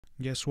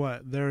guess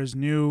what? There is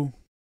new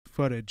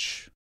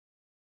footage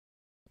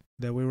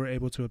that we were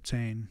able to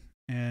obtain,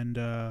 and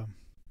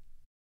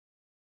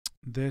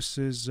this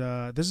is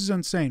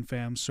insane,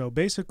 fam. So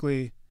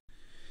basically,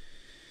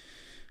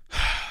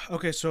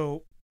 okay,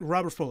 so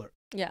Robert Fuller.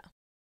 Yeah.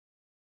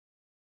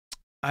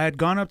 I had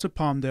gone up to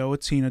Palmdale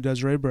with Tina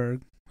Desiree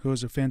Berg, who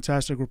is a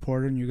fantastic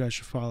reporter, and you guys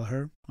should follow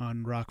her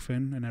on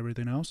ROKFIN and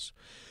everything else.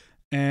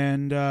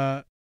 And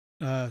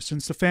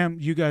since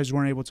you guys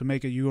weren't able to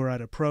make it, you were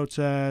at a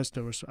protest.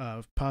 There was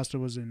Pasta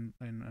was in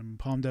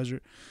Palm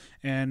Desert,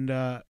 and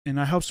I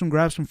helped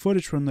grab some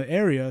footage from the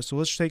area. So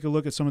let's take a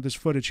look at some of this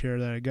footage here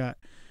that I got.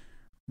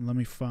 Let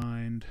me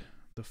find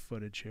the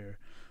footage here.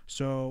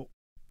 So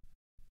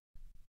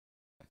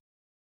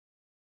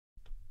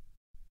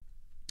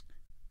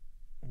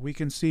we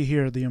can see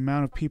here the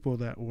amount of people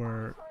that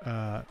were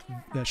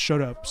that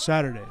showed up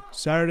Saturday.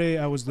 Saturday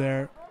I was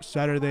there.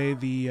 Saturday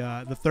the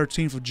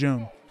 13th of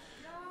June.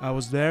 I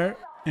was there,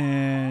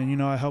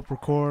 and I helped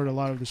record a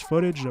lot of this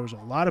footage. There was a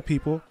lot of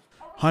people,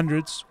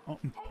 hundreds,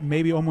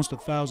 maybe almost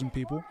 1,000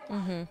 people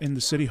in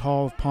the City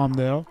Hall of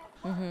Palmdale.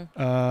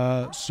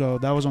 So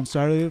that was on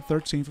Saturday the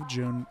 13th of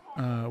June,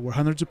 where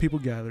hundreds of people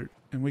gathered,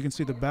 and we can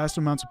see the vast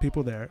amounts of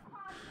people there.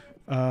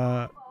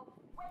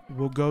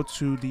 We'll go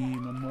to the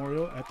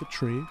memorial at the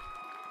tree,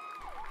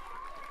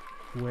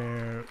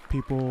 where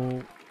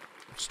people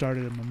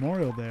started a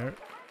memorial there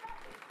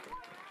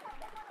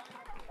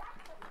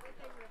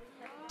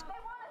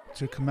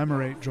to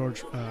commemorate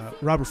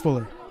Robert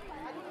Fuller.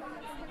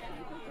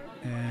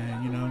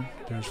 And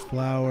there's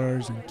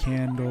flowers and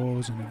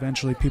candles, and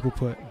eventually people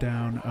put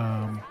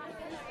down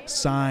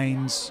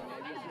signs,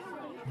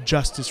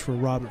 justice for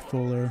Robert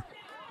Fuller.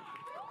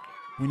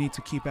 We need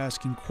to keep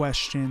asking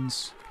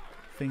questions,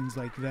 things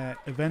like that.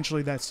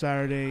 Eventually that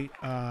Saturday,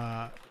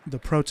 the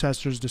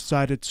protesters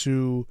decided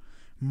to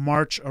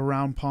march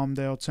around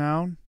Palmdale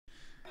town,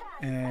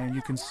 and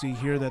you can see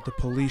here that the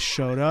police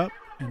showed up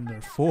in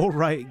their full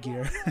riot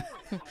gear,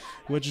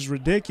 which is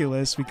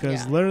ridiculous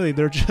because literally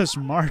they're just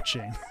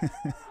marching.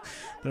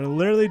 They're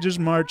literally just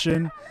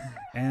marching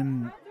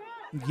and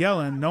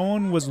yelling. No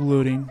one was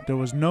looting. There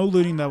was no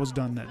looting that was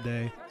done that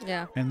day.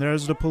 Yeah. And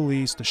there's the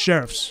police, the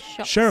sheriff's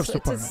department.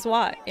 It's a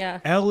SWAT, yeah.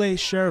 LA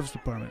Sheriff's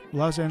Department,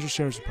 Los Angeles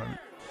Sheriff's Department.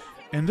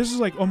 And this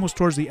is like almost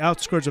towards the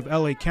outskirts of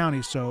LA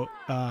County, so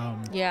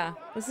yeah,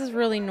 this is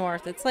really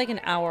north. It's like an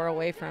hour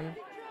away from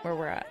where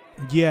we're at.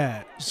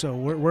 Yeah, so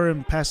we're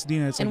in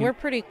Pasadena. It's and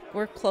like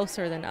we're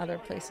closer than other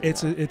places.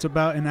 It's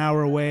about an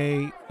hour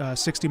away,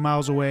 60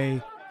 miles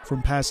away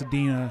from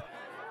Pasadena,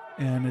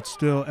 and it's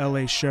still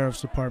LA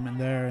Sheriff's Department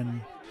there.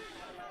 And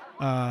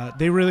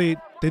they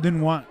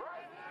didn't want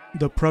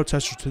the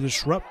protesters to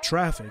disrupt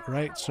traffic,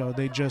 right? So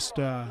they just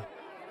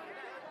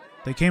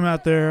they came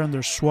out there in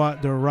their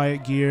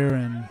riot gear,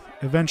 and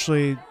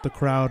eventually the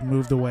crowd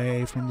moved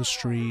away from the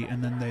street,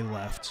 and then they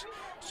left.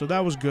 So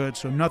that was good.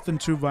 So nothing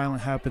too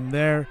violent happened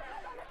there.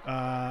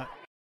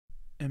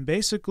 And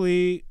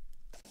basically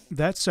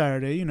that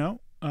Saturday,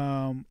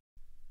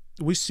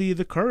 we see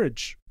the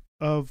courage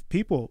of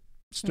people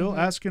still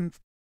asking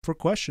for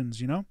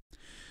questions,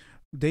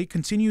 They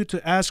continue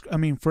to ask,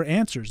 for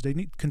answers.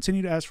 They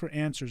continue to ask for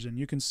answers. And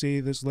you can see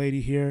this lady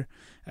here.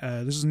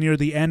 This is near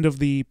the end of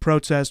the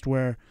protest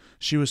where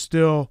she was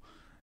still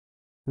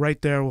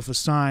right there with a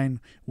sign,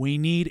 "We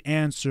need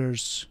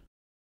answers.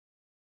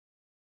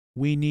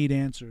 We need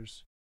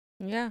answers."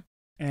 Yeah.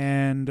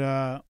 And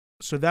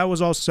so that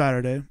was all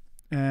Saturday.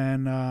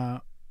 And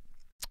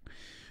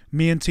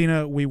me and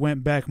Tina, we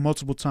went back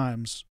multiple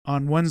times.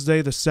 On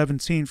Wednesday, the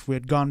 17th, we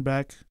had gone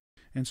back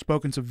and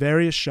spoken to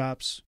various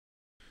shops,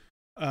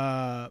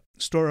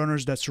 store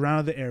owners that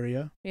surrounded the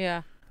area.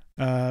 Yeah.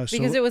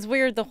 Because it was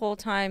weird the whole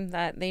time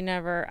that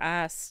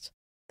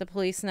the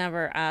police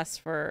never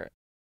asked for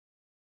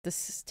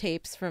the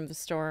tapes from the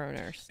store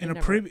owners. In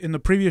the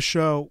previous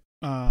show,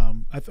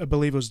 I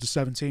believe it was the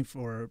 17th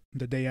or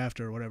the day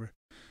after or whatever,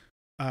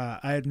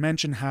 I had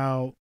mentioned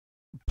how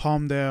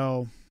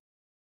Palmdale,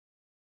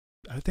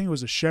 I think it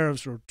was the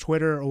sheriff's or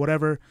Twitter or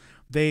whatever,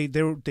 they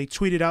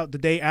tweeted out the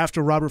day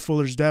after Robert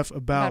Fuller's death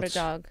about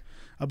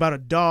a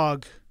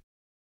dog.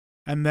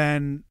 And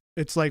then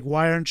it's like,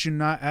 why aren't you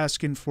not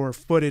asking for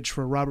footage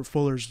for Robert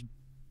Fuller's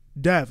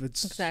death?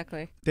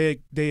 Exactly.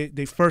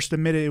 They first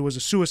admitted it was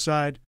a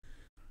suicide,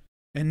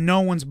 and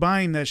no one's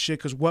buying that shit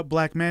because what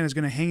black man is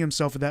going to hang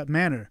himself in that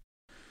manner?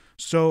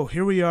 So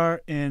here we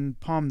are in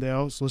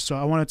Palmdale. So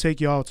I want to take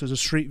y'all to the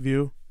street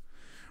view.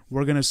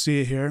 We're going to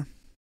see it here.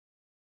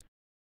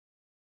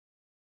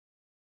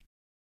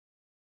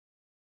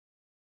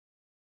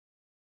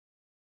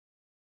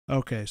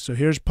 Okay, so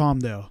here's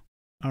Palmdale.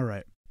 All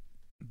right.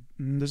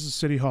 This is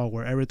City Hall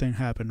where everything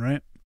happened,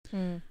 right?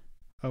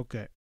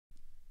 Okay.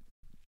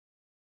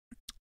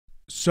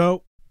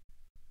 So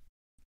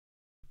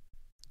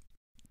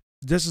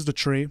this is the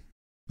tree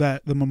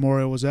that the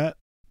memorial was at.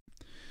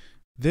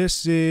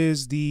 This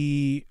is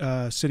the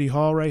City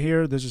Hall right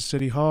here. This is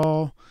City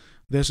Hall.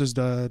 This is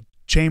the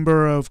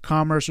Chamber of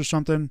Commerce or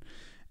something.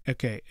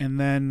 Okay, and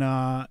then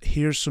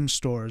here's some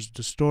stores.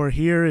 The store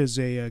here is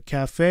a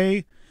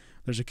cafe.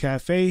 There's a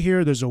cafe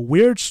here. There's a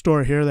weird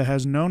store here that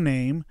has no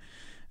name.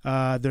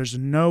 There's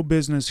no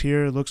business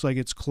here. It looks like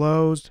it's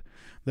closed.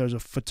 There's a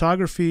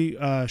photography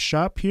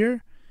shop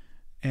here.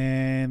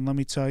 And let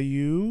me tell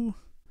you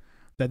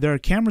that there are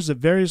cameras at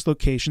various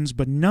locations,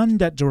 but none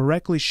that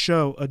directly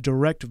show a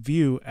direct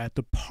view at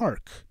the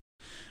park.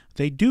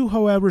 They do,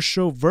 however,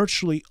 show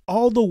virtually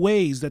all the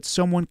ways that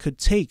someone could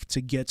take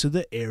to get to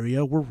the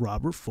area where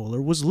Robert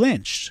Fuller was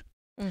lynched.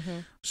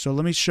 So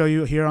let me show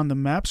you here on the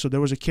map. So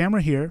there was a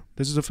camera here.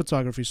 This is a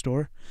photography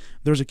store.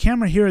 There's a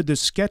camera here at this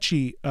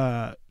sketchy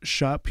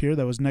shop here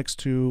that was next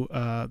to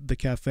the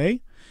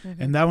cafe.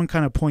 And that one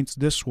kind of points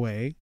this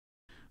way.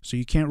 So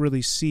you can't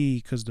really see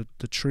because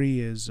the tree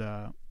is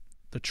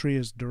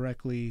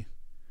directly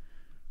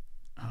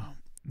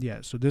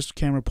so this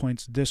camera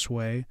points this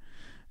way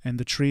and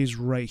the tree's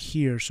right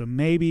here. So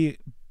maybe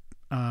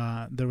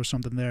there was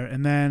something there.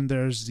 And then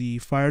there's the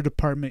fire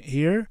department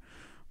here.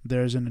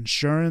 There's an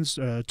insurance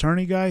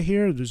attorney guy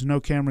here. There's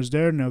no cameras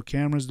there. No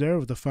cameras there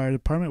with the fire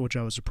department, which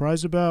I was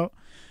surprised about.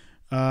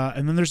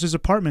 And then there's his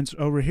apartments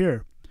over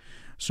here.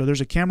 So there's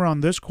a camera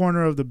on this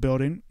corner of the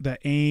building that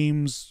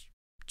aims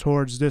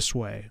towards this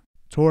way,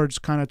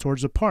 towards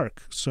the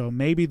park. So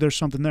maybe there's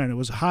something there. And it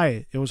was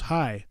high. It was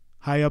high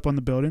up on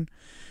the building.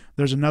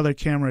 There's another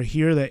camera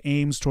here that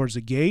aims towards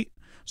the gate.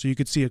 So you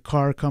could see a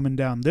car coming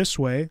down this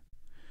way.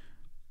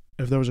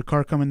 If there was a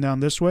car coming down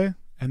this way,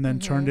 and then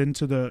turned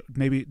into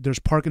maybe there's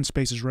parking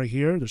spaces right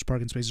here. There's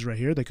parking spaces right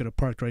here. They could have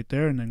parked right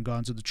there and then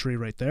gone to the tree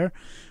right there.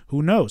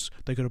 Who knows?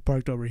 They could have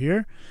parked over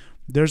here.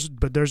 There's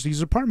these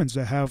apartments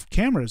that have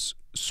cameras.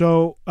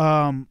 So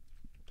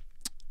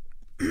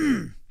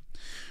the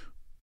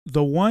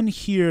one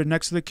here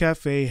next to the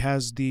cafe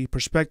has the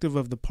perspective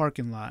of the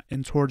parking lot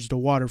and towards the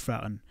water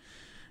fountain.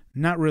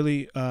 Not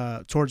really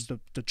towards the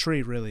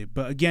tree, really.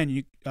 But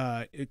again,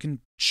 it can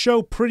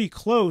show pretty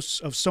close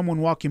of someone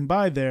walking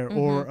by there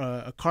or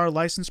a car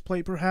license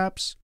plate,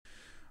 perhaps.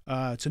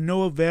 To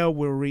no avail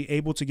were we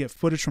able to get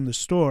footage from the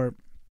store.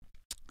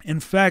 In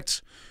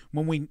fact,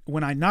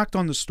 when I knocked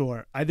on the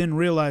store, I didn't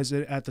realize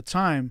it at the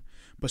time,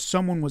 but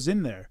someone was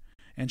in there,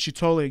 and she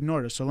totally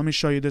ignored us. So let me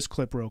show you this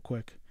clip real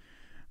quick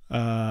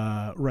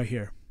right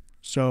here.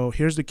 So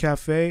here's the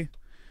cafe,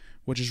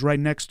 which is right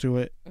next to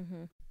it.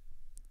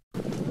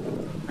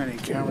 Any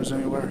cameras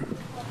anywhere?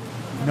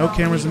 No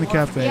cameras in the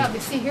cafe. Yeah, but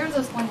see, here's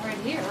this one right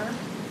here.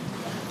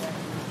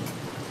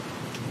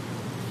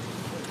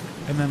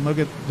 And then look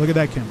at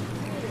that camera.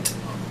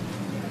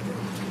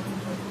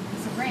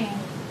 It's a rain.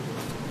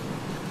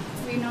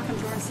 Will you knock on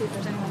the door and see if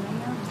there's anyone in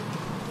there?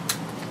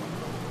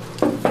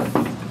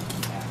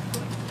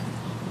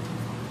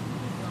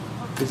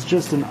 It's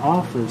just an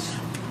office.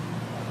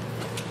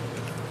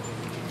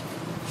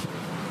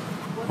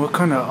 What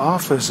kind of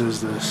office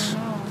is this?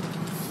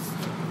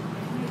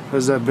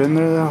 Has that been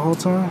there that whole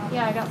time?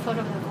 Yeah, I got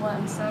photos of it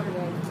on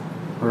Saturday.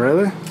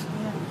 Really? Yeah.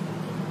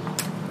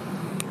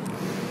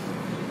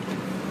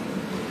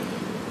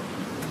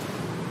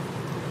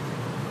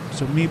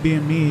 So me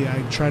being me,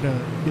 I try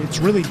to, it's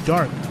really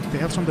dark. They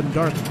have something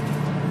dark.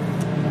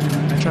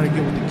 I try to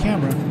get with the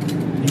camera.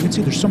 And you can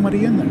see there's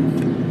somebody in there.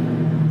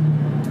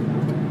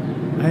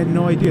 I had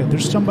no idea.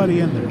 There's somebody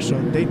in there. So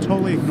they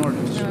totally ignored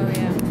us. Oh,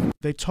 yeah.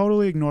 They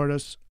totally ignored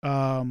us.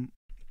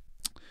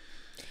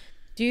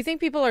 Do you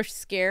think people are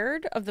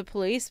scared of the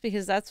police?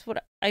 Because that's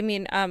what I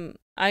mean.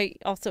 I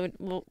also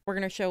we're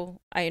gonna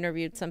show. I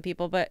interviewed some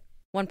people, but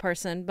one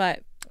person.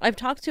 But I've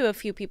talked to a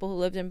few people who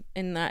lived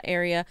in that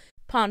area,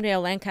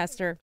 Palmdale,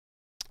 Lancaster.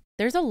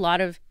 There's a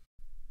lot of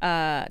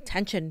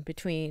tension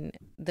between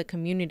the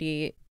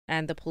community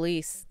and the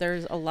police.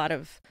 There's a lot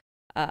of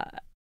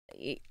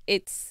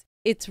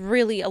it's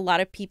really a lot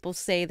of people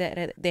say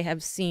that they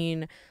have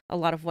seen a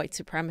lot of white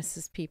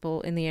supremacist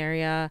people in the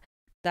area.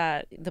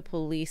 That the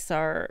police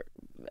are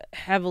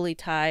heavily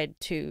tied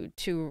to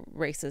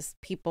racist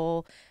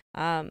people.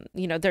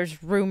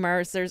 There's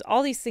rumors, there's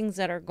all these things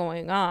that are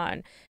going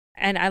on.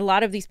 And a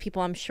lot of these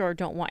people, I'm sure,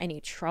 don't want any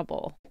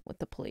trouble with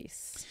the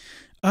police.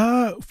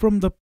 From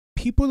the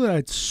people that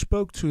I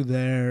spoke to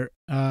there,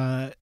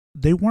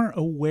 they weren't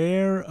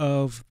aware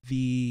of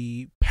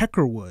the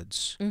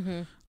Peckerwoods.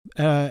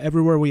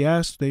 Everywhere we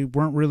asked, they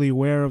weren't really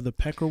aware of the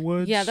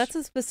Peckerwoods. Yeah, that's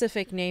a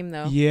specific name,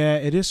 though. Yeah,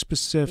 it is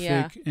specific.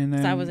 Yeah, and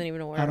then I wasn't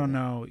even aware. I don't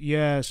know.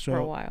 Yeah, so for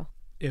a while.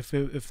 If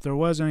there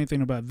was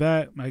anything about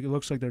that, it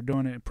looks like they're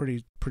doing it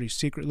pretty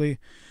secretly.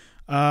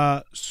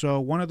 So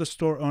one of the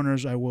store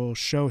owners I will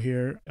show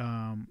here,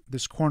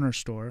 this corner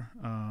store.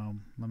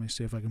 Let me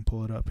see if I can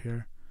pull it up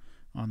here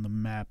on the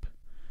map.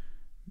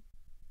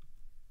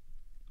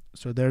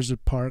 So there's a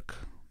park.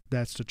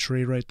 That's the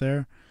tree right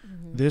there.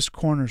 This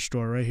corner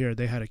store right here,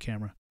 they had a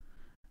camera.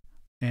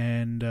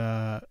 And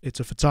it's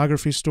a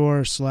photography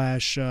store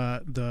slash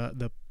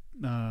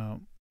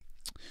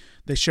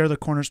they share the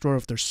corner store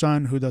with their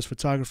son who does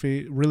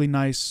photography. Really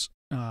nice,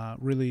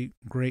 really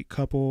great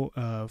couple,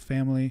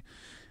 family.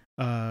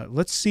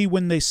 Let's see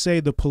when they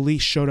say the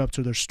police showed up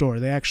to their store.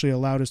 They actually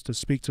allowed us to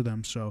speak to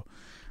them. So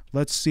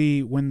let's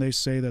see when they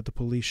say that the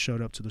police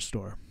showed up to the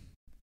store.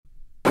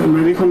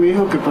 Me dijo mi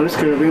hijo que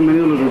parece que habían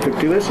venido los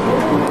detectives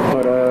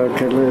para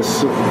que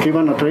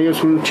iban a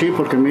traerles un chip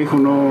porque mi hijo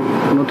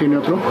no tiene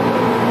otro.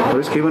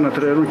 Parece que iban a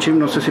traer un chip,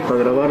 no sé si para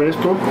grabar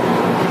esto,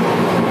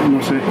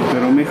 no sé,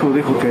 pero mi hijo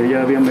dijo que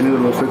ya habían venido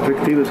los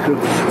detectives, creo.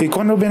 ¿Y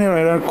cuándo vinieron?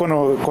 ¿Era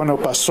cuando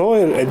pasó,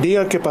 el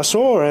día que pasó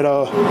o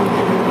era...?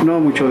 No,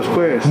 mucho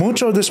después.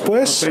 ¿Mucho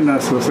después?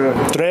 Apenas, o sea...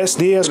 3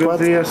 días,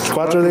 4 días.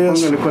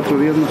 Póngale 4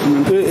 días más o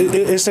menos.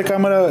 ¿Esta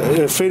cámara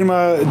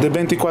firma de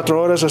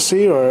 24 horas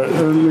así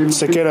o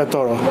se queda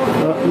todo?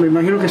 Me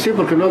imagino que sí,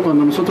 porque luego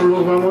cuando nosotros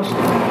nos vamos,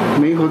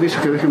 mi hijo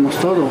dice que dejemos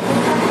todo,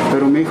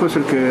 pero mi hijo es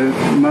el que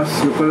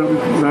más le puede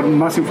dar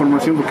más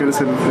información porque él es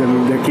el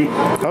de aquí.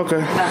 Ok.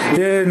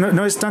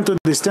 No es tanto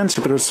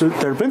distancia, pero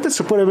de repente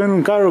se puede ver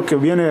un carro que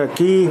viene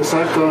aquí,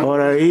 exacto,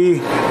 por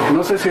ahí.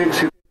 No sé si...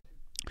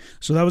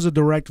 So that was a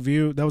direct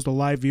view. That was the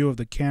live view of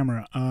the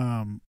camera.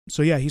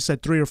 So yeah, he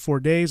said 3 or 4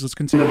 days. Let's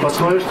continue. ¿Le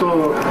pasó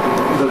esto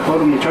del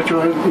pobre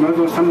muchacho? ¿No es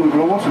donde están los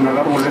globos en el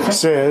árbol ese?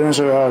 Sí, en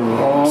ese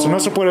árbol. So no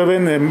se puede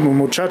ver el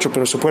muchacho,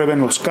 pero se puede ver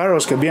los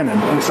carros que vienen.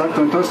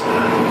 Exacto. Entonces,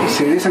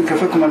 si dicen que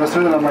fue como a las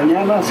 3 de la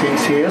mañana,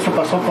 si eso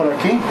pasó por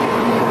aquí,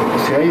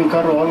 si hay un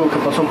carro o algo que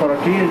pasó por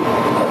aquí,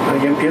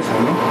 ahí empieza,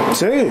 ¿no?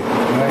 Sí.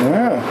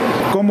 Yeah.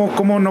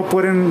 ¿Cómo no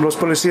pueden los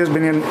policías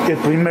venir el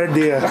primer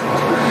día?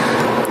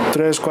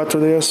 3, 4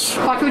 días.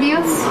 4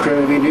 días. Que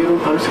vinieron,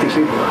 parece que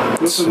sí.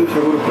 No estoy muy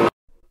seguro.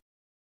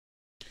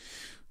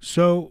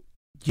 So,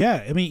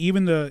 yeah, I mean,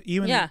 even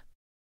yeah.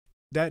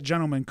 that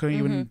gentleman couldn't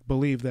even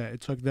believe that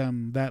it took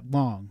them that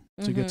long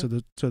to get to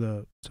the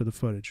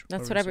footage.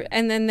 That's whatever.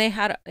 And then they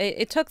had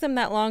it took them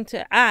that long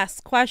to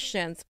ask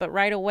questions, but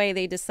right away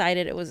they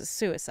decided it was a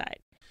suicide.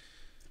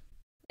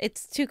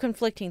 It's two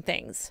conflicting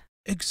things.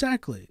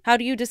 Exactly. How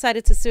do you decide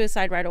it's a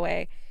suicide right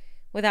away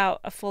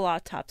without a full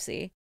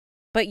autopsy?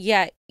 But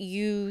yet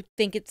you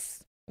think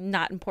it's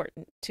not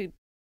important to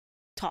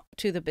talk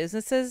to the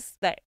businesses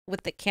that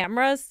with the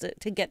cameras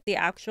to get the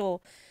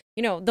actual,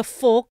 the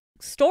full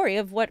story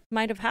of what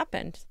might have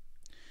happened.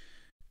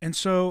 And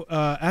so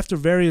after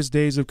various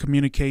days of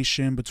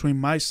communication between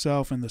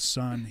myself and the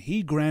son,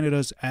 he granted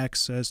us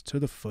access to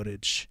the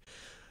footage.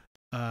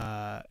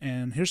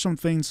 And here's some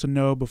things to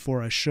know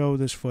before I show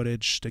this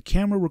footage. The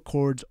camera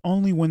records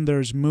only when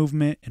there's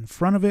movement in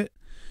front of it.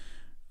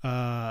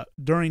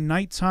 During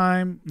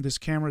nighttime, this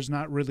camera is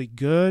not really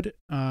good,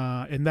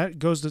 and that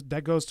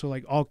goes to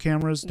like all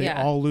cameras. They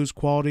all lose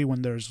quality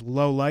when there's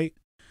low light,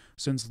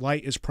 since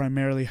light is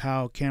primarily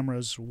how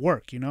cameras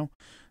work, and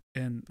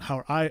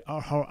how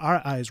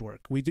our eyes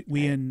work. We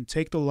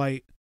take the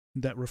light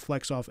that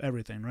reflects off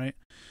everything, right?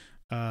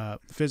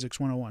 Physics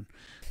 101.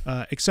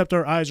 Except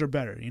our eyes are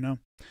better,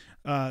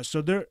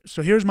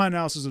 So here's my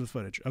analysis of the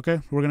footage. Okay,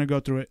 we're gonna go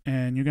through it,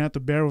 and you're gonna have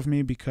to bear with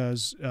me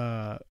because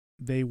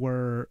they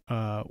were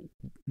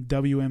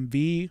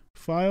WMV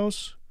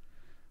files,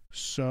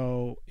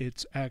 so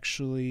it's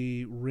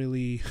actually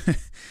really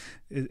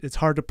it's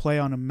hard to play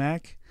on a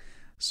Mac.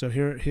 So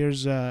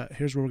here's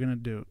what we're gonna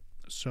do.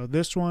 So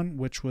this one,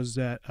 which was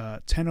at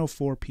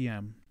 10:04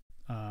 p.m.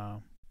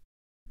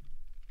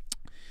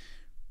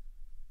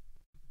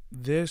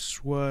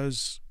 This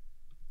was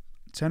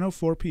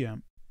 10:04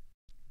 p.m.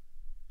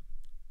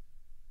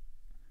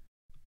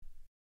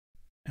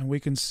 and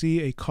we can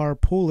see a car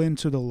pull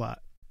into the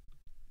lot.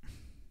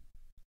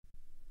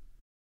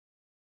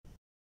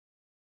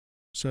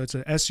 So it's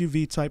an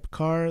SUV type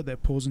car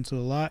that pulls into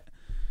the lot.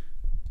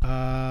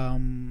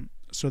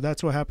 So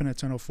that's what happened at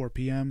 10:04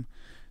 p.m.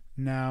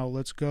 Now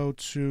let's go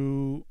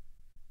to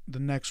the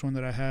next one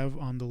that I have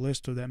on the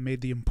list, or that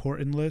made the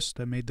important list,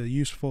 that made the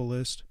useful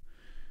list,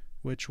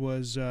 which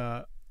was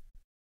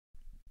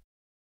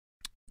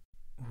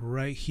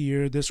right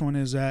here. This one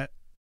is at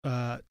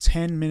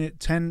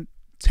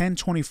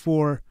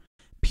 10:24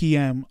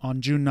 p.m.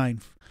 on June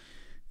 9th.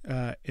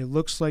 It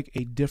looks like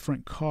a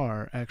different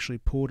car actually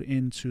pulled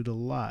into the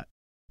lot.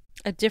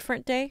 A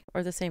different day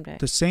or the same day?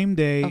 The same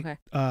day, okay.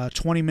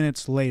 20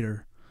 minutes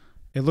later.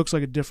 It looks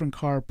like a different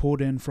car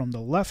pulled in from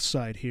the left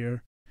side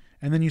here.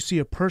 And then you see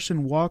a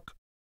person walk.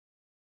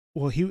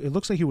 Well, it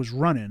looks like he was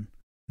running,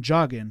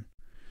 jogging.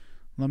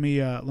 Let me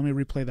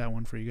replay that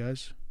one for you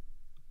guys.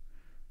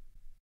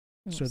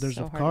 So there's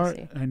a car.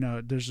 I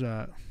know. There's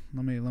let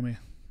me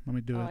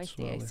do it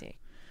slowly. I see.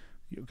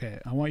 Okay,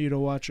 I want you to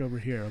watch over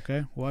here,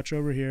 okay? Watch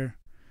over here.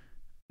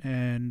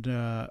 And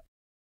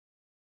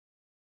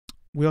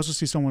we also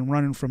see someone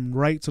running from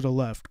right to the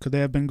left. Could they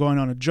have been going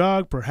on a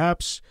jog?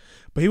 Perhaps.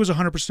 But he was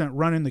 100%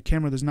 running. The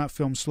camera does not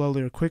film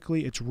slowly or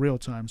quickly. It's real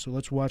time. So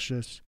let's watch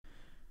this.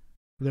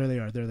 There they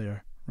are.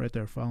 Right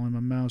there. Following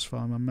my mouse.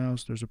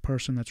 There's a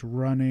person that's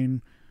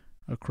running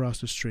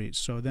across the street.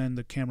 So then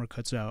the camera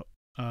cuts out.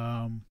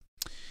 And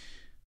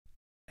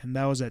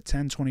that was at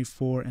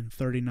 10:24 and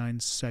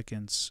 39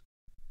 seconds.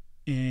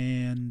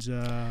 And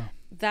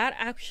that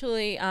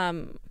actually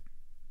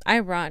I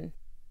run.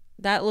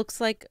 That looks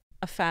like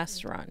a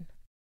fast run.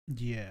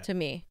 Yeah. To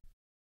me.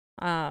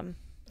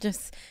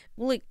 Just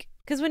like,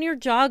 because when you're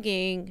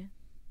jogging,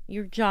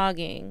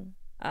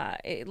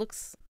 it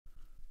looks,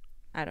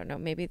 I don't know,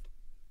 maybe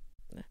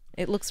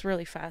It looks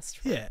really fast.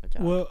 For Yeah. a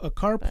jog, Well, a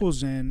car but-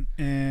 pulls in,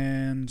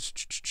 and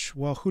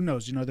well, who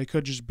knows? They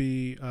could just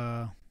be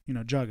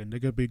jogging. They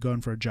could be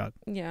going for a jog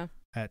Yeah.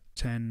 at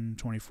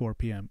 10:24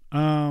 p.m.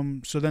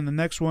 So then the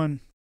next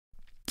one,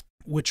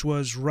 which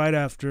was right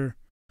after,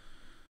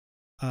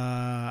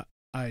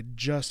 I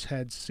just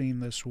had seen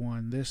this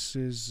one. This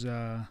is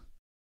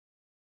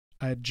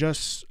I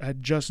just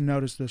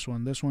noticed this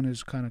one. This one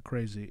is kind of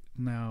crazy.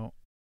 Now,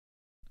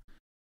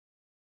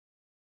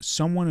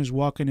 someone is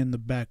walking in the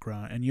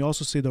background, and you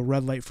also see the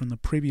red light from the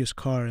previous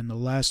car in the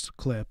last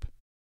clip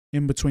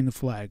in between the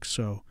flags.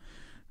 So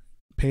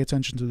pay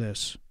attention to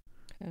this.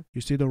 Okay.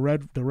 You see the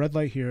red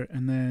light here,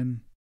 and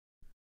then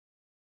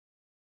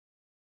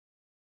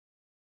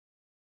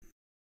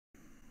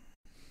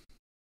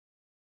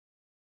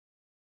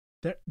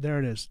there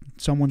it is.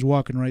 Someone's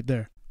walking right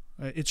there.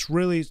 It's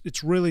really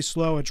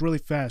slow. It's really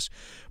fast,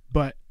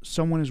 but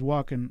someone is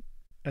walking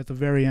at the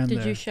very end. Did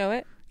there. you show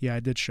it? Yeah, I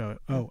did show it.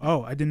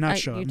 Oh, I did not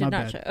show you it. did My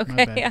not bad. show it. My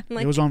Okay, bad. I'm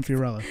like- It was on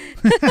Fiorella.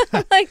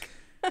 Like,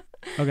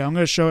 Okay, I'm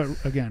gonna show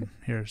it again.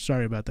 Here,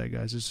 sorry about that,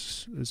 guys.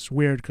 It's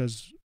weird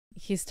because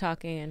he's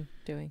talking and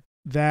doing.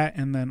 that,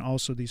 and then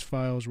also these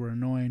files were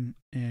annoying,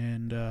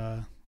 and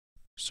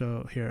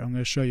so here I'm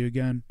gonna show you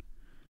again.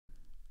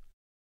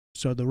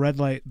 So the red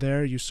light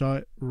there, you saw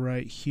it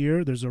right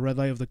here. There's the red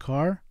light of the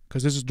car,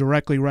 because this is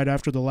directly right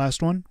after the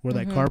last one where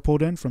that car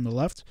pulled in from the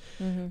left.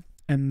 Mm-hmm.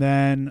 And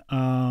then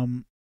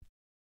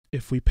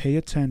if we pay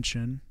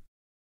attention,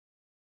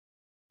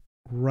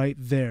 right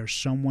there,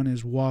 someone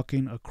is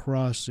walking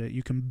across it.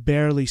 You can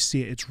barely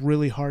see it. It's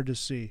really hard to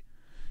see.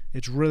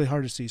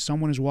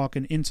 Someone is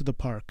walking into the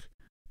park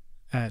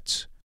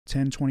at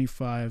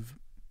 10:25.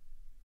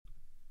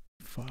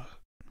 Fuck.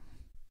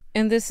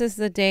 And this is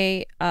the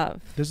day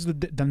of. This is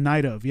the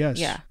night of, yes.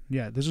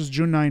 Yeah, this is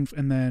June 9th,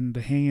 and then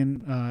the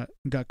hanging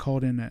got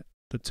called in at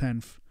the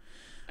 10th.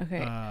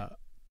 Okay.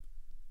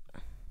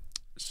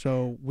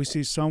 So we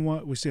see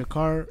a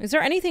car. Is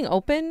there anything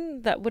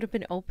open that would have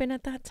been open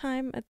at that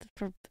time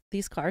for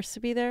these cars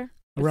to be there?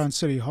 Around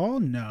City Hall?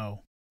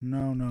 No.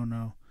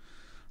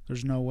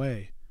 There's no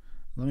way.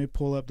 Let me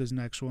pull up this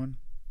next one.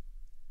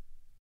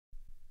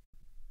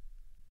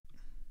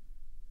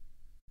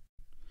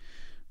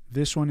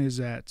 This one is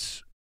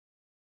at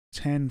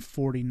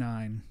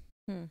 10:49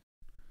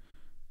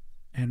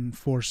 and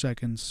 4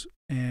 seconds.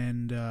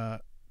 And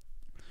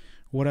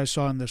what I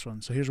saw in this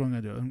one. So here's what I'm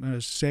going to do. I'm going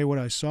to say what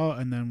I saw,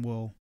 and then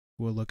we'll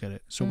look at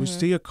it. So we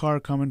see a car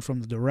coming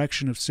from the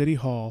direction of City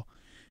Hall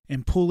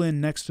and pull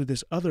in next to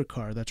this other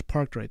car that's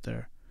parked right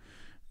there.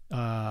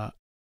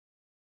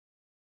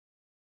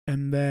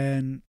 And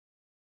then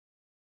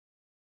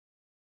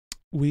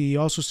we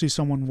also see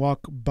someone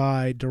walk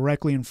by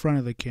directly in front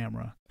of the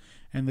camera,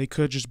 and they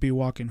could just be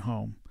walking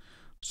home.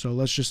 So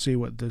let's just see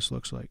what this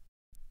looks like.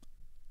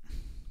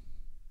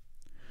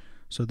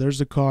 So there's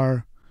the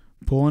car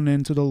pulling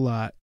into the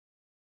lot,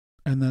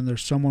 and then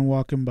there's someone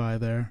walking by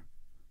there.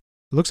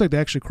 It looks like they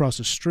actually crossed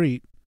the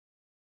street.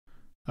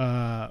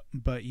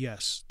 But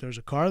yes, there's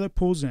a car that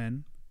pulls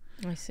in.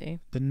 I see.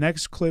 The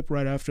next clip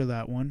right after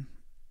that one,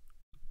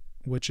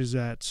 which is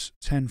at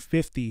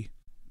 10:50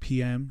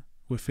 p.m.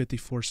 with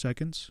 54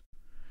 seconds.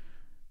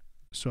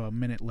 So a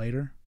minute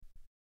later,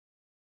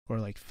 or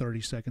like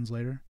 30 seconds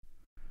later,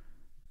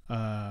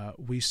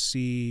 we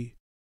see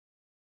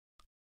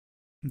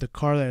the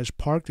car that is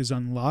parked is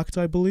unlocked,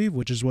 I believe,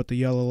 which is what the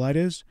yellow light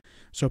is.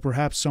 So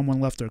perhaps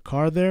someone left their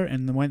car there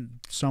and went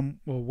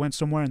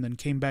somewhere and then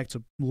came back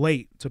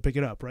late to pick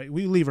it up, right?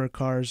 We leave our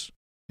cars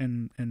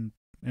in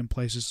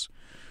places,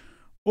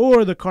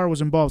 or the car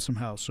was involved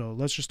somehow. So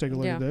let's just take a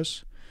look at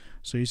this.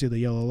 So you see the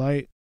yellow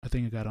light. I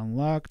think it got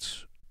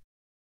unlocked.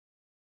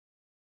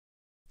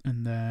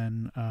 And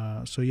then,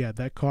 so yeah,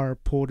 that car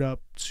pulled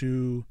up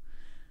to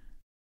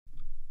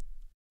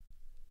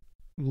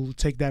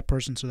take that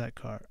person to that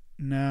car.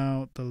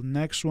 Now, the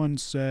next one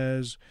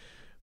says,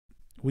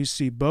 we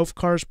see both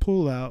cars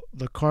pull out.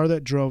 The car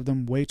that drove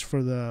them waits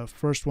for the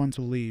first one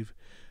to leave.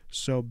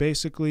 So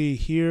basically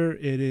here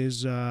it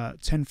is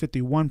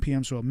 10:51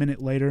 p.m., so a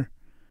minute later.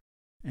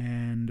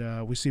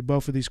 And we see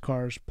both of these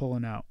cars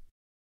pulling out.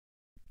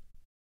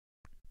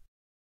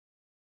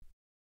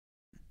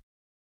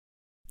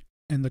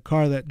 And the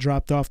car that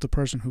dropped off the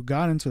person who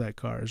got into that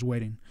car is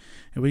waiting.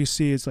 And we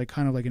see it's like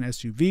kind of like an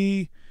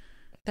SUV.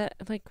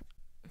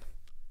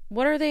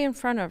 What are they in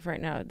front of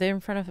right now? They're in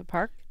front of the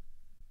park?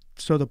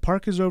 So the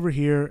park is over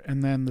here,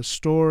 and then the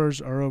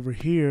stores are over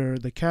here.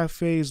 The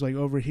cafe is like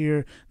over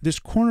here. This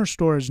corner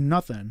store is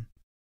nothing.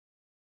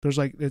 There's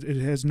like, it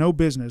has no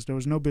business. There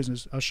was no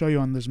business. I'll show you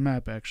on this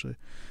map, actually.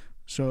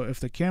 So if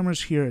the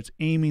camera's here, it's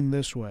aiming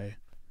this way.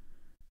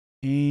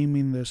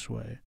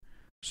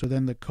 So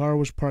then the car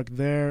was parked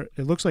there.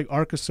 It looks like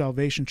Ark of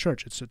Salvation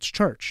Church. It's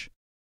church.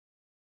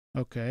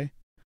 Okay.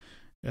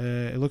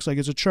 It looks like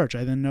it's a church. I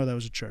didn't know that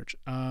was a church.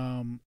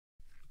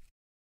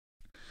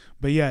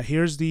 But yeah,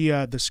 here's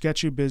the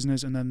sketchy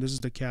business, and then this is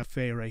the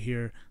cafe right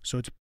here. So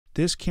it's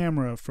this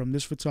camera from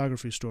this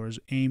photography store is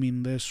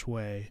aiming this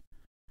way,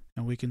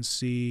 and we can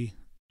see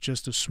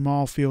just a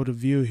small field of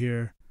view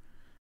here.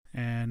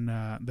 and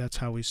that's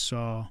how we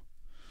saw.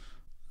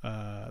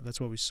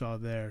 That's what we saw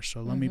there.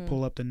 So let me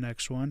pull up the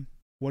next one.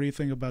 What do you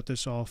think about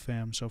this all,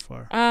 fam, so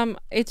far?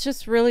 It's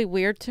just really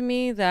weird to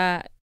me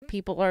that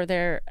people are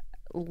there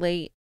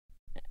late,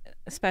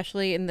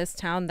 especially in this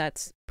town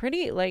that's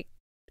pretty, like,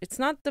 it's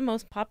not the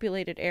most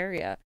populated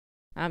area.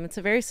 It's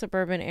a very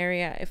suburban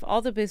area. If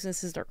all the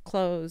businesses are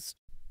closed,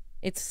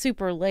 it's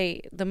super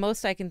late. The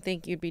most I can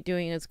think you'd be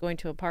doing is going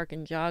to a park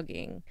and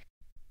jogging.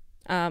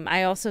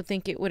 I also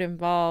think it would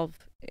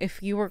involve,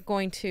 if you were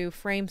going to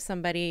frame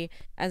somebody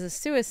as a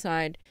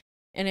suicide,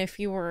 and if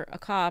you were a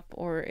cop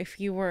or if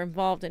you were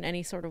involved in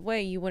any sort of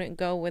way, you wouldn't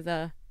go with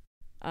a,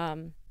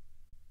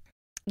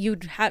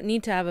 you'd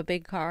need to have a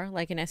big car,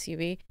 like an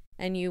SUV,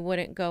 and you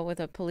wouldn't go with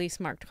a police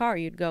marked car.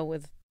 You'd go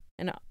with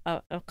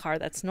a car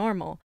that's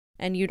normal,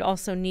 and you'd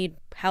also need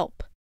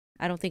help.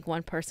 I don't think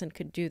one person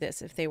could do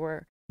this if they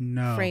were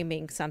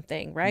framing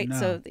something, right? No.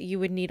 So you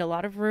would need a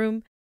lot of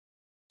room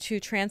to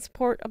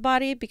transport a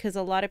body, because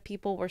a lot of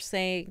people were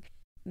saying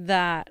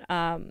that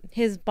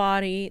his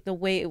body, the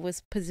way it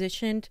was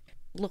positioned,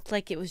 looked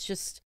like it was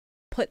just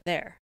put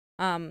there.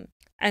 And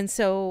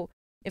so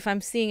if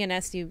I'm seeing an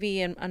SUV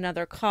and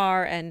another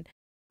car and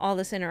all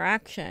this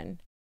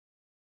interaction,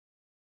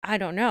 I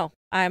don't know.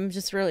 I'm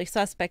just really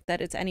suspect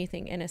that it's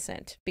anything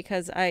innocent,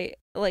 because it's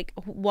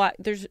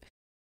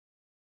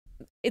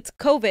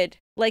COVID.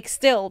 Like,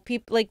 still,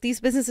 people, like, these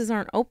businesses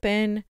aren't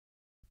open.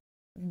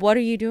 What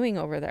are you doing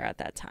over there at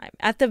that time?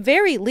 At the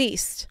very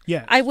least,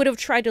 yes. I would have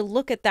tried to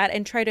look at that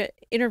and try to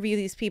interview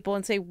these people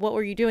and say, what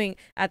were you doing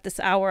at this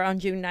hour on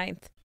June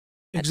 9th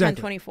at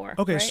Exactly. 10:24?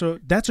 Okay, right? so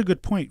that's a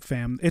good point,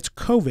 fam. It's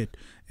COVID.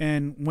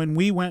 And when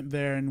we went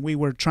there and we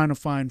were trying to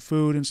find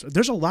food and stuff,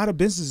 there's a lot of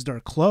businesses that are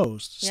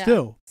closed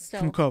still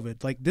from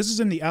COVID. Like, this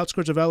is in the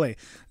outskirts of LA.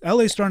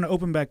 LA's starting to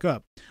open back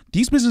up.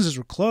 These businesses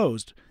were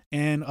closed,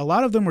 and a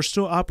lot of them were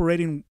still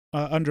operating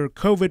under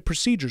COVID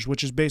procedures,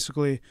 which is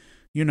basically,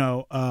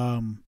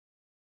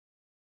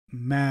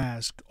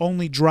 mask,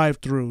 only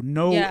drive-through,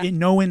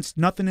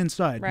 nothing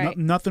inside. Right.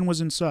 Nothing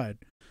was inside.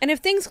 And if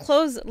things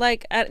close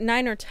like at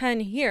 9 or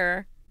 10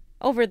 here,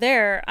 over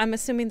there, I'm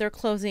assuming they're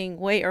closing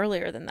way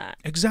earlier than that.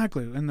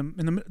 Exactly.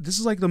 And this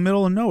is like the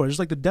middle of nowhere. It's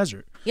like the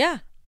desert. Yeah.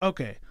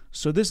 Okay.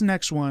 So this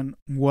next one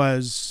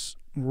was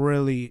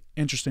really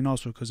interesting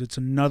also, because it's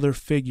another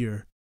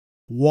figure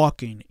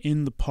walking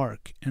in the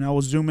park. And I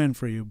will zoom in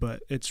for you,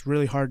 but it's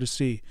really hard to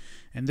see.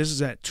 And this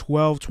is at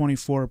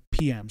 12:24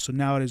 p.m. So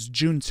now it is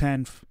June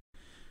 10th,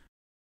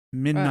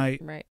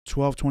 midnight, right.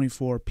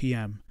 12:24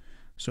 p.m.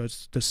 So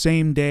it's the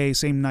same day,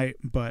 same night,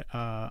 but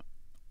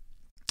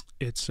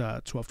it's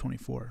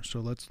 12:24. So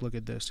let's look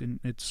at this,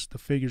 and it's the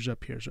figures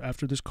up here. So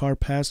after this car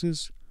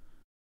passes,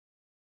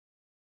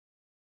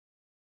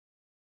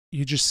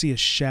 you just see a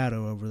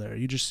shadow over there.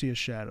 You just see a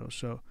shadow.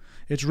 So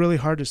it's really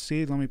hard to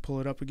see. Let me pull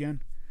it up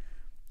again.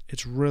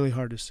 It's really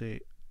hard to see.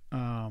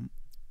 But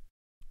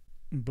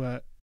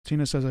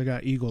Tina says I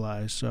got eagle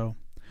eyes. So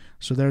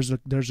there's a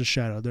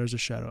shadow. There's a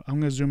shadow.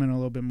 I'm gonna zoom in a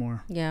little bit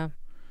more. Yeah.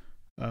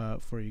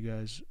 For you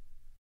guys.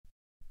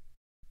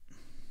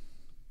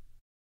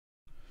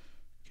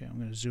 Okay, I'm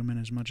going to zoom in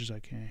as much as I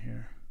can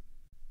here.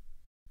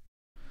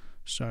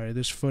 Sorry,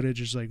 this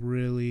footage is like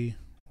really,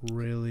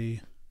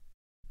 really...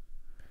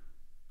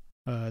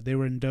 they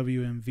were in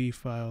WMV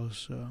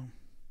files, so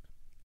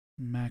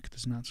Mac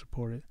does not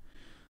support it.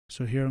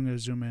 So here I'm going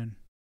to zoom in.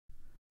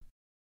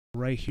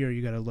 Right here,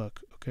 you got to look,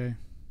 okay?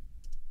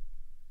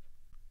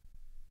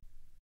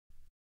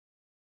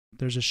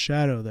 There's a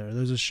shadow there.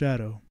 There's a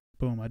shadow.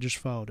 Boom, I just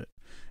followed it.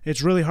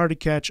 It's really hard to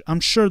catch.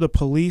 I'm sure the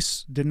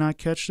police did not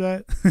catch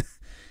that.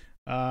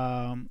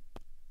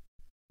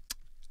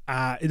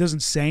 It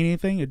doesn't say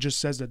anything. It just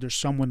says that there's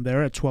someone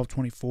there at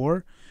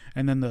 12:24,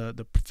 and then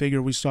the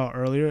figure we saw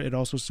earlier, it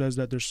also says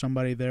that there's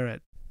somebody there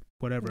at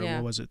whatever. Yeah.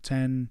 What was it?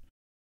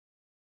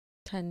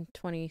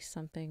 10:20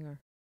 something, or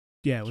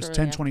yeah, it was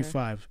shortly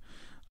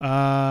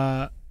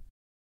 10:25.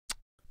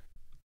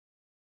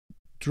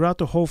 Throughout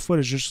the whole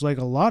footage, just like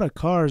a lot of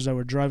cars that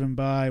were driving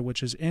by,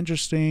 which is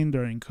interesting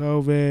during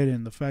COVID,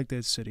 and the fact that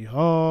it's City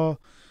Hall.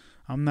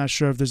 I'm not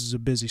sure if this is a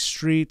busy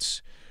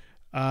street.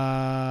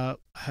 I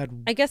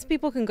guess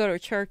people can go to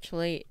church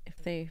late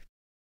if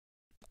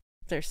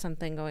there's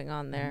something going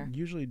on there.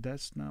 Usually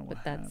that's not what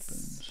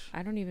happens.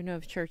 I don't even know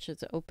if church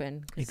is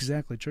open.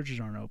 Exactly. Churches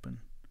aren't open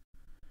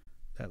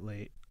that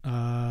late.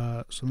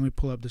 So let me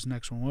pull up this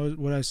next one.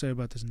 What did I say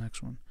about this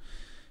next one?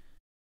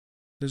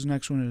 This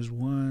next one is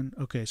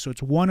so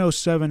it's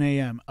 1:07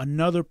 a.m.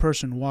 Another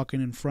person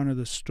walking in front of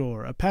the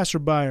store. A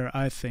passerby,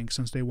 I think,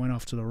 since they went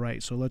off to the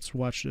right. So let's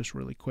watch this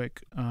really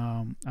quick.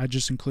 I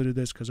just included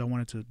this because I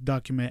wanted to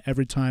document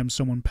every time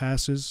someone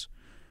passes,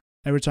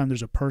 every time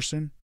there's a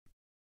person.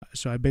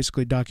 So I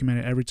basically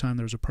documented every time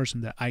there was a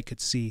person that I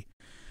could see.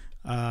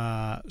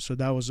 So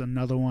that was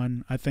another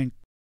one. I think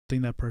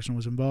that person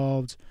was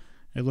involved.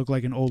 It looked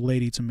like an old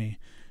lady to me.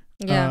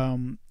 Yeah.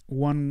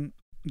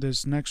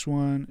 This next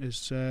one, it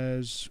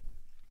says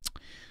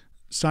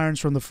sirens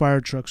from the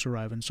fire trucks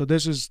arriving. So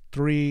this is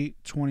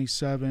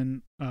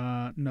 3:27.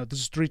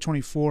 This is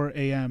 3:24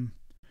 a.m.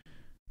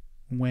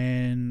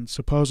 when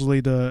supposedly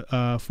the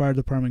fire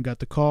department got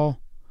the call.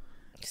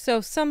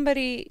 So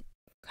somebody,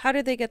 how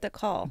did they get the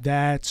call?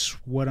 That's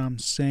what I'm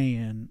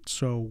saying.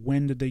 So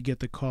when did they get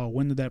the call?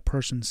 When did that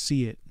person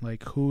see it?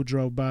 Like, who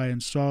drove by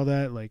and saw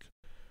that? Like,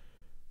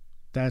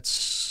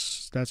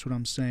 that's what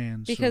I'm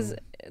saying. Because so,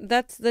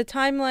 that's the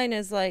timeline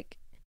is like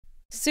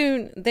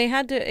soon they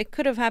had to. It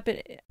could have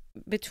happened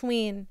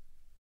between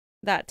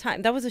that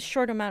time. That was a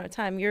short amount of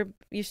time. You're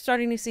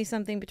starting to see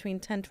something between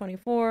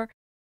 10:24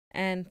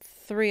 and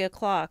 3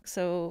 o'clock.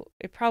 So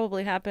it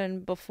probably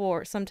happened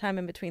before, sometime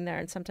in between there,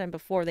 and sometime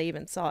before they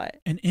even saw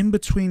it. and in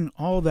between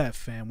all that,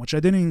 fam, which I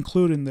didn't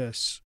include in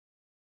this,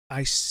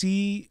 I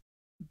see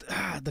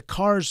the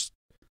cars.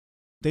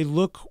 They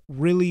look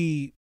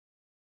really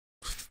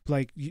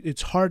like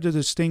it's hard to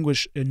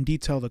distinguish in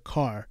detail the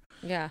car.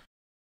 Yeah.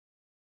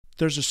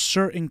 There's a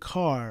certain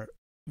car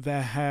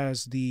that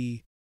has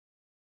the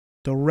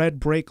red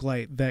brake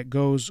light that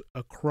goes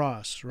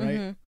across, right?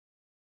 Mm-hmm.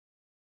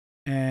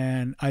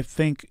 And I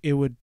think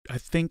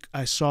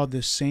I saw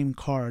this same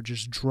car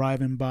just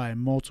driving by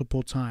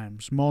multiple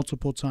times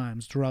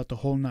throughout the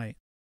whole night.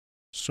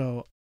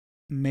 So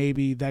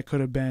maybe that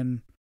could have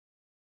been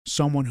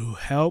someone who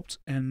helped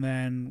and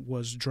then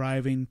was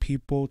driving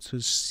people to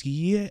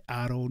see it.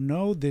 I don't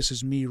know. This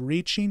is me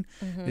reaching.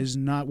 Mm-hmm. This is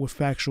not with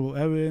factual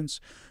evidence.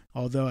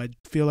 Although I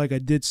feel like I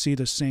did see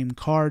the same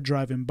car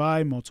driving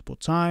by multiple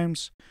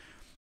times.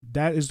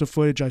 That is the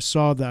footage I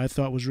saw that I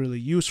thought was really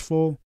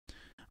useful.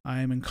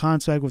 I am in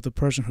contact with the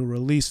person who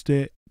released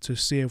it to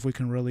see if we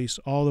can release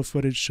all the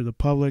footage to the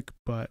public,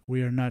 but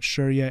we are not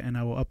sure yet, and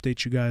I will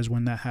update you guys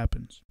when that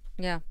happens.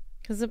 Yeah,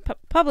 because the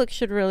public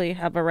should really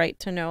have a right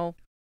to know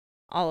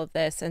all of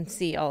this and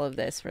see all of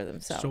this for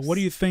themselves. So what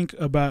do you think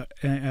about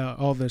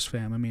all this,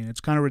 fam? I mean,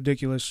 it's kind of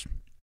ridiculous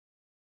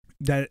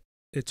that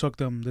it took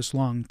them this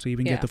long to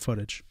even get the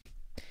footage.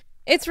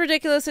 It's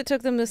ridiculous it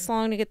took them this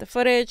long to get the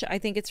footage. I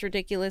think it's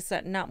ridiculous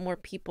that not more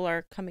people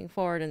are coming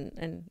forward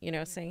and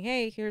saying,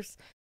 hey, here's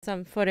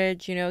some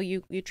footage.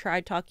 You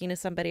tried talking to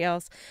somebody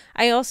else.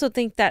 I also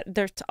think that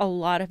there's a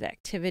lot of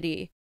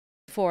activity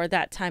for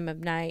that time of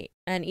night.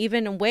 And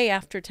even way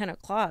after 10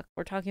 o'clock,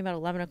 we're talking about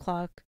 11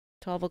 o'clock,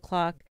 12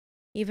 o'clock,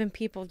 even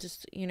people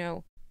just,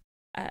 too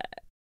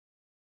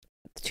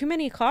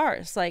many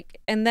cars.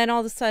 And then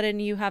all of a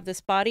sudden you have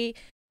this body.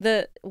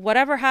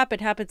 Whatever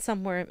happened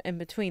somewhere in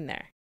between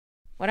there.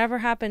 Whatever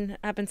happened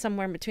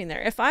somewhere in between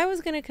there. If I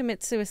was going to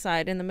commit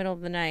suicide in the middle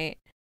of the night,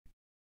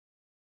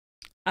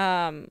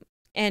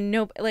 and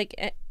no,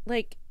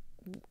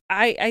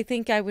 I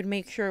think I would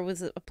make sure it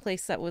was a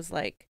place that was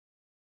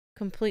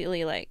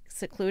completely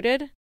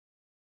secluded.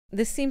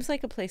 This seems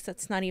like a place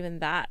that's not even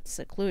that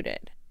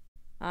secluded.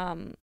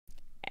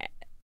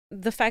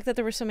 The fact that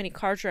there were so many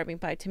cars driving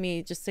by to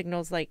me just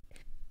signals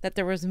that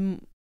there was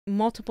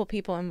multiple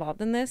people involved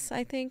in this.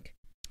 I think.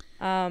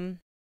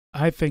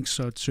 I think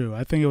so too.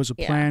 I think it was a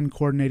planned,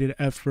 coordinated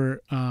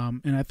effort.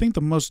 And I think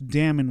the most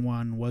damning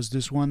one was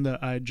this one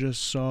that I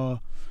just saw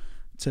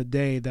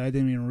today that I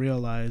didn't even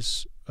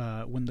realize.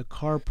 When the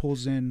car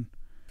pulls in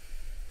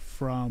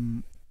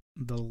from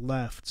the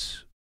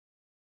left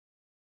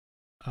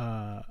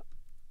at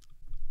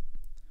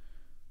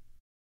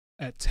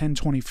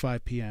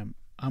 10:25 p.m.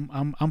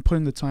 I'm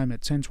putting the time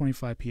at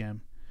 10:25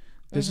 p.m.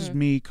 This is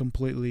me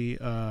completely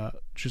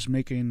just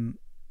making.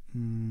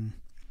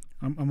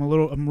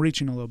 I'm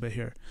reaching a little bit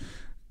here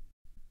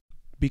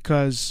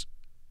because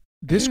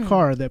this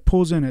car that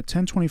pulls in at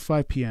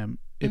 10:25 p.m.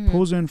 it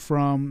pulls in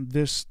from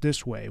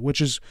this way,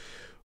 which is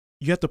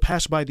you have to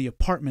pass by the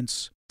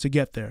apartments to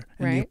get there,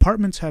 and the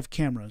apartments have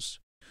cameras.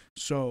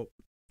 So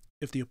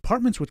if the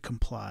apartments would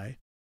comply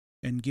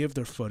and give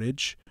their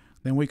footage,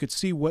 then we could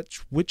see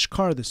which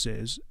car this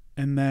is,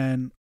 and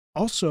then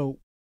also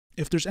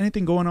if there's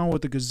anything going on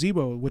with the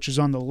gazebo, which is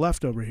on the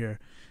left over here.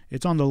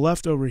 It's on the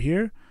left over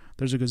here.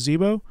 There's a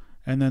gazebo.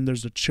 And then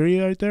there's the tree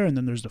right there, and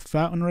then there's the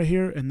fountain right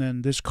here, and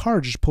then this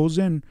car just pulls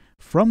in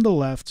from the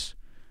left,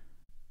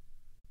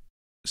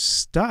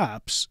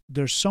 stops,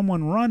 there's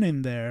someone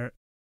running there,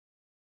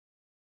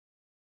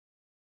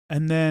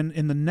 and then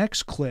in the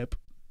next clip,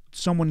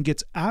 someone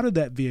gets out of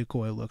that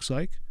vehicle, it looks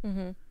like.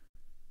 Mm-hmm.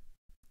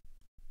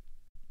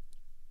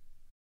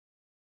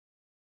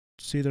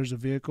 See, there's a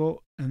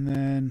vehicle, and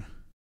then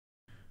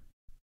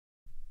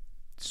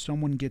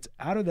someone gets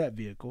out of that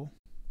vehicle.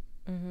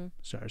 Mm-hmm.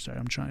 Sorry,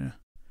 I'm trying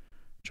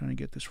to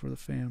get this for the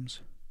fams.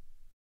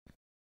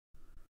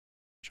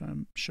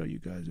 Trying to show you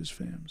guys as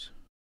fams.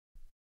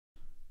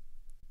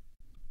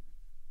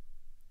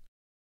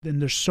 Then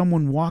there's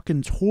someone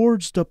walking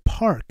towards the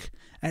park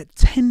at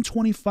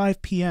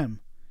 10:25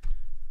 p.m.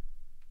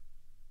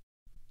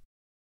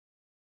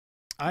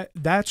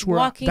 That's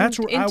where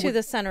into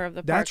the center of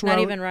the park, not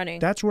even running.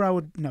 That's where I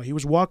would. No, he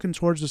was walking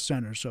towards the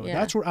center. So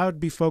that's where I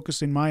would be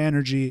focusing my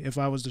energy if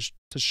I was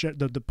to share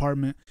the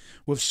department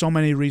with so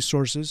many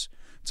resources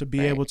to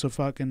be able to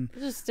fucking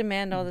just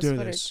demand all this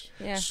footage.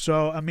 Yeah.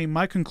 So I mean,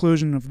 my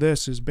conclusion of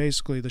this is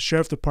basically the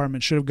sheriff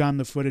department should have gotten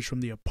the footage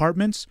from the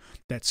apartments,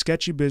 that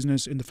sketchy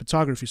business, in the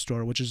photography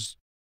store, which is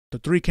the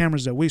 3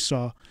 cameras that we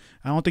saw.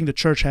 I don't think the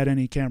church had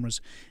any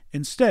cameras.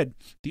 Instead,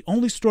 the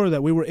only store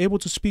that we were able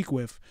to speak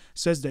with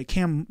says that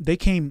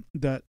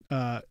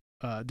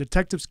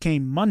detectives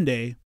came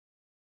Monday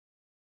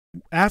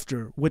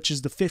after, which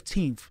is the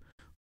 15th.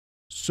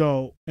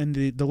 So, and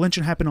the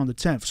lynching happened on the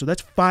 10th. So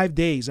that's 5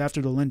 days after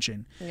the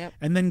lynching. Yep.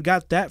 And then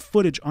got that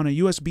footage on a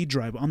USB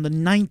drive on the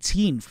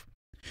 19th,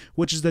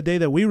 which is the day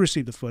that we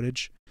received the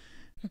footage.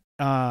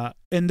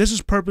 And this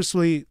is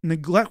purposely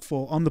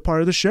neglectful on the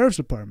part of the sheriff's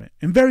department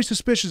and very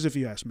suspicious, if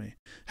you ask me.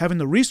 Having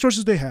the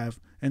resources they have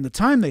and the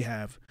time they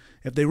have,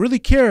 if they really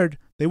cared,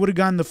 they would have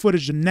gotten the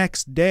footage the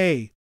next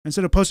day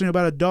instead of posting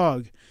about a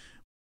dog.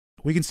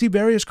 We can see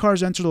various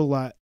cars enter the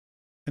lot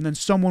and then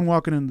someone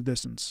walking in the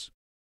distance.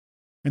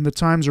 And the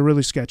times are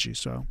really sketchy,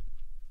 so.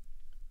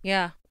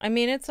 Yeah, I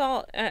mean, it's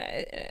all,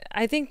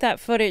 I think that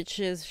footage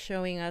is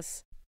showing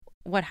us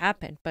what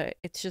happened, but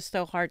it's just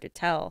so hard to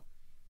tell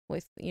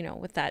with, you know,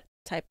 with that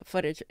type of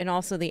footage, and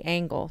also the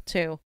angle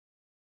too.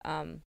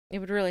 It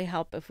would really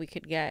help if we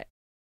could get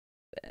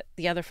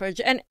the other footage.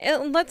 And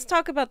let's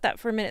talk about that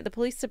for a minute. The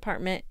police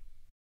department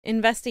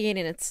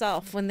investigating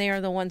itself when they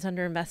are the ones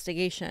under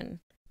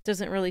investigation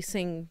doesn't really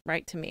seem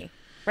right to me,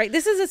 right?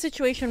 This is a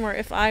situation where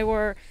if I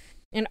were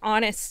an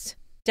honest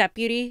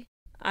deputy,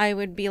 I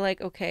would be like,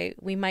 okay,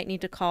 we might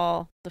need to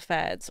call the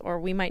feds,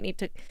 or we might need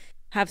to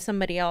have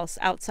somebody else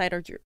outside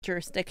our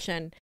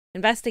jurisdiction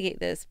investigate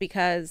this,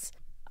 because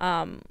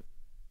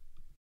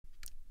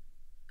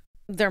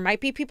there might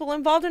be people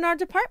involved in our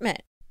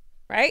department,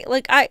 right?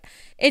 Like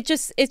it's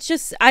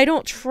just I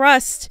don't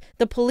trust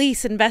the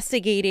police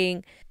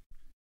investigating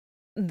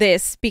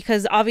this,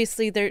 because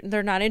obviously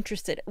they're not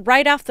interested.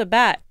 Right off the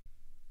bat,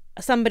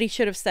 somebody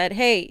should have said,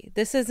 hey,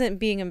 this isn't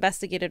being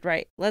investigated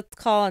right. Let's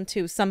call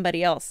into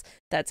somebody else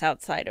that's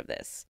outside of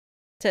this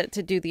to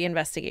do the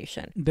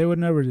investigation. They would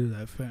never do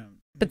that, fam.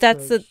 But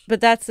that's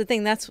the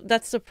thing.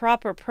 That's the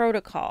proper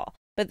protocol.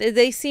 But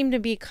they seem to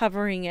be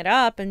covering it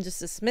up and just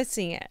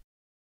dismissing it,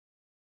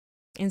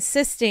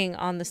 insisting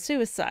on the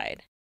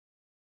suicide.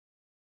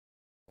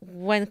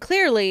 When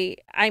clearly,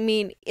 I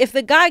mean, if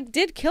the guy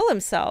did kill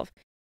himself,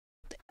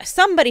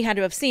 somebody had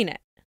to have seen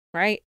it,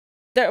 right?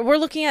 We're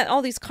looking at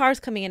all these cars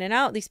coming in and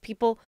out, these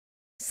people.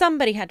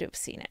 Somebody had to have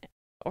seen it,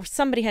 or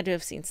somebody had to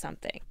have seen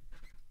something.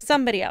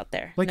 Somebody out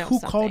there. Like, who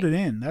called it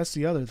in? That's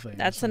the other thing.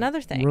 That's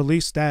another thing.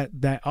 Release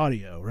that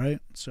audio, right?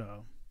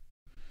 So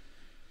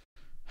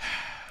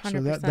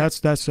 100%. that's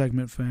that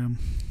segment, fam.